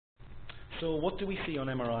So what do we see on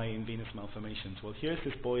MRI in venous malformations? Well, here's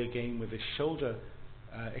this boy again with his shoulder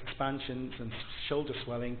expansions and shoulder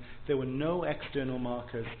swelling. There were no external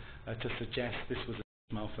markers to suggest this was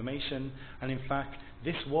a malformation, and in fact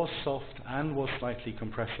this was soft and was slightly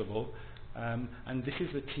compressible, and this is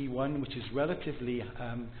the T1, which is relatively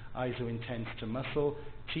iso-intense to muscle.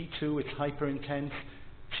 T2, it's hyper-intense.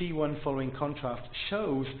 T1 following contrast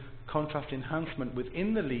shows contrast enhancement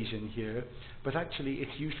within the lesion here, but actually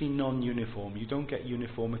it's usually non-uniform. You don't get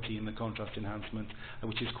uniformity in the contrast enhancement,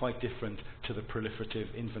 which is quite different to the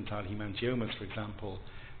proliferative infantile hemangiomas, for example.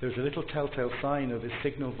 There's a little telltale sign of a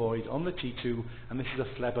signal void on the T2, and this is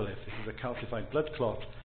a phlebolith. This is a calcified blood clot.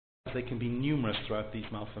 They can be numerous throughout these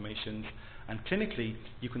malformations, and clinically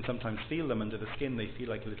you can sometimes feel them under the skin. They feel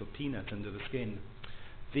like a little peanut under the skin.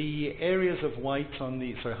 The areas of white on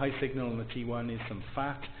the high signal on the T1 is some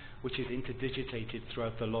fat, which is interdigitated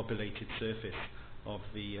throughout the lobulated surface of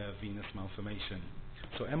the venous malformation.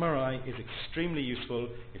 So MRI is extremely useful.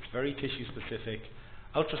 It's very tissue specific.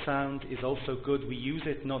 Ultrasound is also good. We use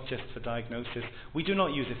it not just for diagnosis. We do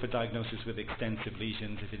not use it for diagnosis with extensive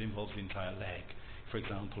lesions. If it involves the entire leg, for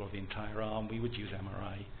example, or the entire arm, we would use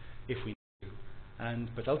MRI if we need to.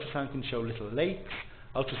 But ultrasound can show little lakes.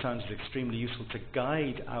 Ultrasound is extremely useful to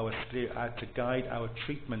guide our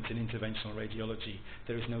treatment in interventional radiology.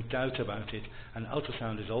 There is no doubt about it. And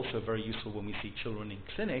ultrasound is also very useful when we see children in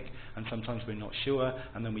clinic, and sometimes we're not sure,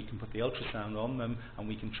 and then we can put the ultrasound on them, and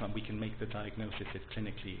we can make the diagnosis if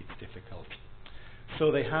clinically it's difficult.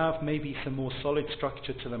 So they have maybe some more solid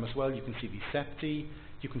structure to them as well. You can see the septi.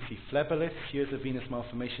 You can see phleboliths. Here's a venous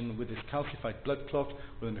malformation with this calcified blood clot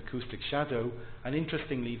with an acoustic shadow. And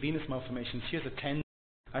interestingly, venous malformations, here's a tendon.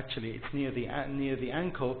 Actually, it's near the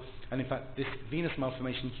ankle, and in fact this venous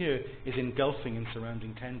malformation here is engulfing and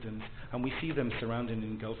surrounding tendons, and we see them surrounding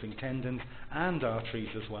and engulfing tendons and arteries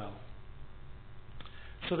as well.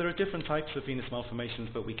 So there are different types of venous malformations,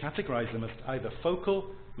 but we categorize them as either focal,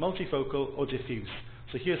 multifocal, or diffuse.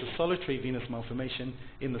 So here's a solitary venous malformation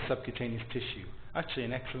in the subcutaneous tissue. Actually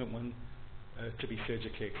an excellent one to be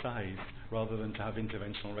surgically excised rather than to have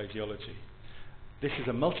interventional radiology. This is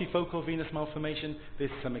a multifocal venous malformation.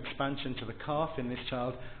 There's some expansion to the calf in this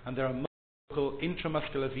child, and there are multifocal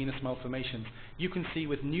intramuscular venous malformations. You can see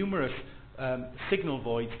with numerous signal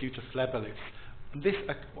voids due to phleboliths. This,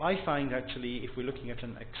 I find actually, if we're looking at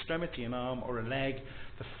an extremity, an arm or a leg,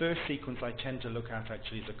 the first sequence I tend to look at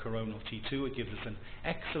actually is a coronal T2. It gives us an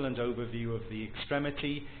excellent overview of the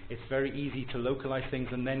extremity. It's very easy to localize things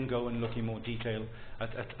and then go and look in more detail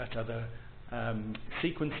at other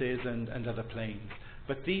sequences and other planes.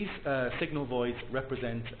 But these signal voids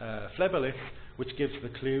represent phleboliths, which gives the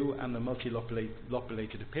clue and the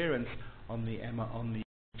multilobulated appearance on the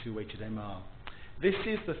two-weighted MR. This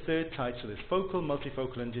is the third type, so there's focal,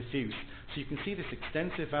 multifocal, and diffuse. So you can see this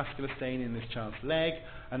extensive vascular stain in this child's leg,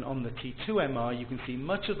 and on the T2 MR you can see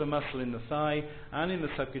much of the muscle in the thigh and in the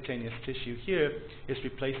subcutaneous tissue here is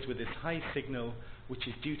replaced with this high signal, which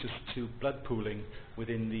is due to blood pooling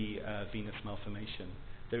within the venous malformation.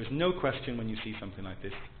 There is no question when you see something like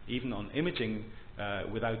this, even on imaging,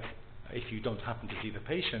 if you don't happen to see the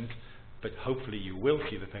patient, but hopefully you will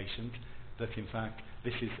see the patient, that in fact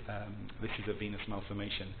this is a venous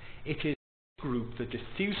malformation. It is the group, the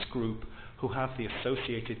diffuse group, who have the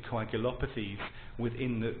associated coagulopathies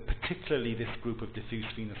within particularly this group of diffuse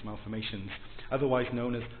venous malformations, otherwise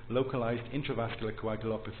known as localized intravascular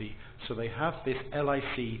coagulopathy. So they have this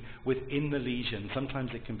LIC within the lesion. Sometimes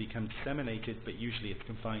it can become disseminated, but usually it's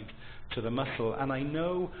confined to the muscle. And I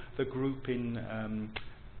know the group in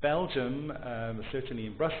Belgium, certainly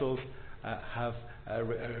in Brussels, have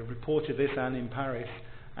reported this, and in Paris.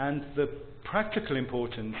 And the practical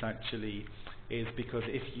importance actually is because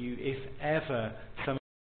if ever some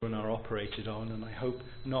children are operated on, and I hope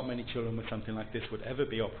not many children with something like this would ever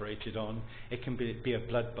be operated on, it can be a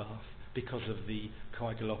bloodbath because of the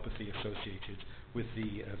coagulopathy associated with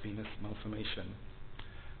the venous malformation.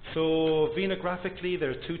 So venographically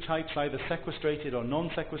there are two types, either sequestrated or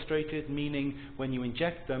non-sequestrated, meaning when you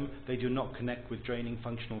inject them they do not connect with draining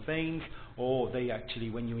functional veins, or they actually,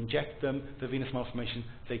 when you inject them, the venous malformation,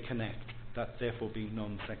 they connect, that therefore being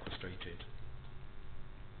non-sequestrated.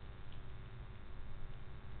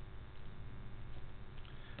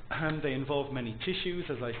 And they involve many tissues,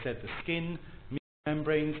 as I said, the skin,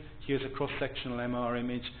 membranes. Here's a cross-sectional MR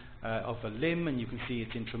image of a limb, and you can see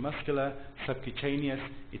it's intramuscular, subcutaneous,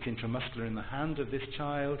 it's intramuscular in the hand of this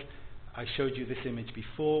child. I showed you this image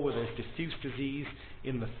before where there's diffuse disease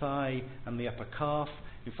in the thigh and the upper calf.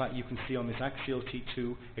 In fact, you can see on this axial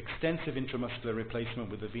T2 extensive intramuscular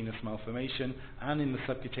replacement with the venous malformation and in the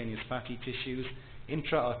subcutaneous fatty tissues.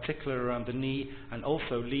 intra-articular around the knee, and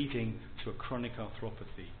also leading to a chronic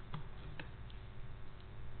arthropathy.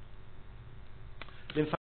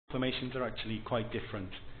 Lymphatic malformations are actually quite different.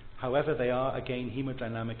 However, they are again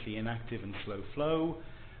hemodynamically inactive and slow flow.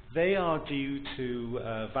 They are due to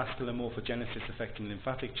vascular morphogenesis affecting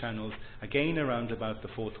lymphatic channels, again around about the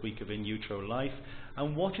 4th week of in utero life.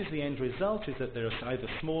 And what is the end result is that there are either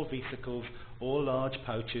small vesicles or large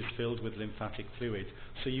pouches filled with lymphatic fluid.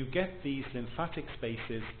 So you get these lymphatic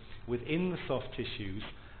spaces within the soft tissues,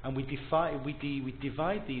 and we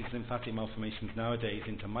divide these lymphatic malformations nowadays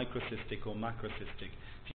into microcystic or macrocystic,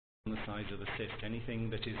 on the size of the cyst. Anything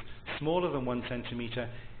that is smaller than 1 centimeter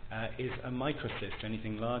is a microcyst.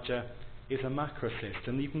 Anything larger is a macrocyst.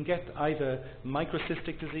 And you can get either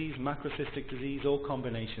microcystic disease, macrocystic disease, or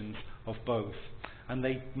combinations of both. And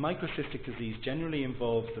microcystic disease generally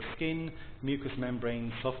involves the skin, mucous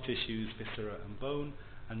membrane, soft tissues, viscera, and bone,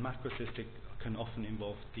 and macrocystic can often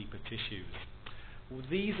involve deeper tissues.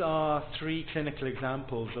 These are 3 clinical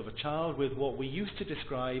examples of a child with what we used to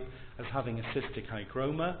describe as having a cystic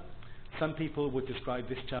hygroma. Some people would describe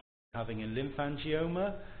this child as having a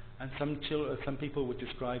lymphangioma, and some people would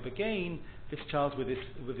describe again this child with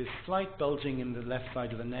this slight bulging in the left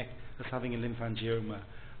side of the neck as having a lymphangioma.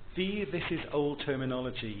 This is old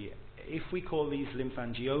terminology. If we call these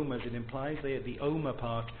lymphangiomas, it implies the oma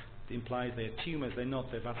part implies they're tumours, they're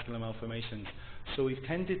not, they're vascular malformations. So we've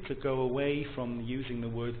tended to go away from using the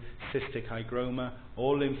word cystic hygroma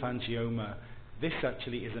or lymphangioma. This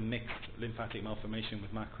actually is a mixed lymphatic malformation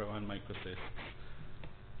with macro and microcysts.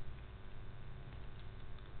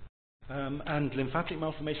 And lymphatic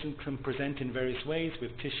malformation can present in various ways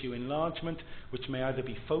with tissue enlargement, which may either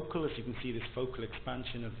be focal, as you can see this focal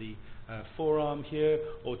expansion of the forearm here,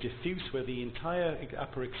 or diffuse, where the entire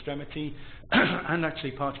upper extremity and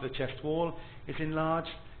actually part of the chest wall is enlarged.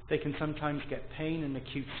 They can sometimes get pain and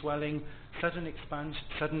acute swelling. Sudden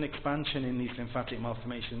expansion in these lymphatic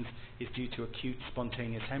malformations is due to acute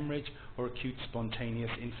spontaneous hemorrhage or acute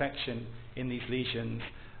spontaneous infection in these lesions.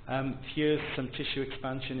 Here's some tissue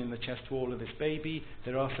expansion in the chest wall of this baby.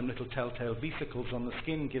 There are some little telltale vesicles on the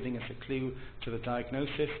skin giving us a clue to the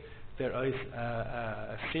diagnosis. There is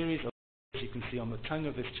a series of, as you can see on the tongue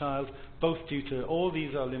of this child, both due to all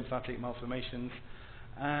these are lymphatic malformations.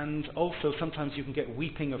 And also sometimes you can get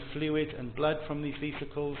weeping of fluid and blood from these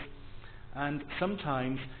vesicles. And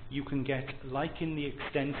sometimes you can get, like in the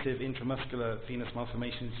extensive intramuscular venous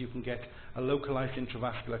malformations, you can get a localized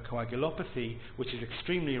intravascular coagulopathy, which is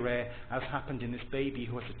extremely rare, as happened in this baby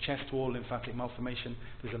who has a chest wall lymphatic malformation.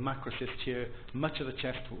 There's a macrocyst here. Much of the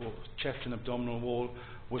chest and abdominal wall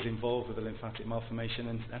was involved with a lymphatic malformation,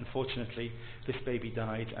 and unfortunately this baby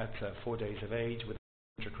died at 4 days of age with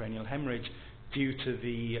intracranial hemorrhage due to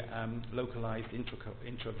the localized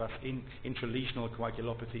intralesional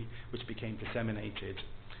coagulopathy, which became disseminated.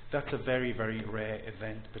 That's a very, very rare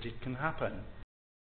event, but it can happen.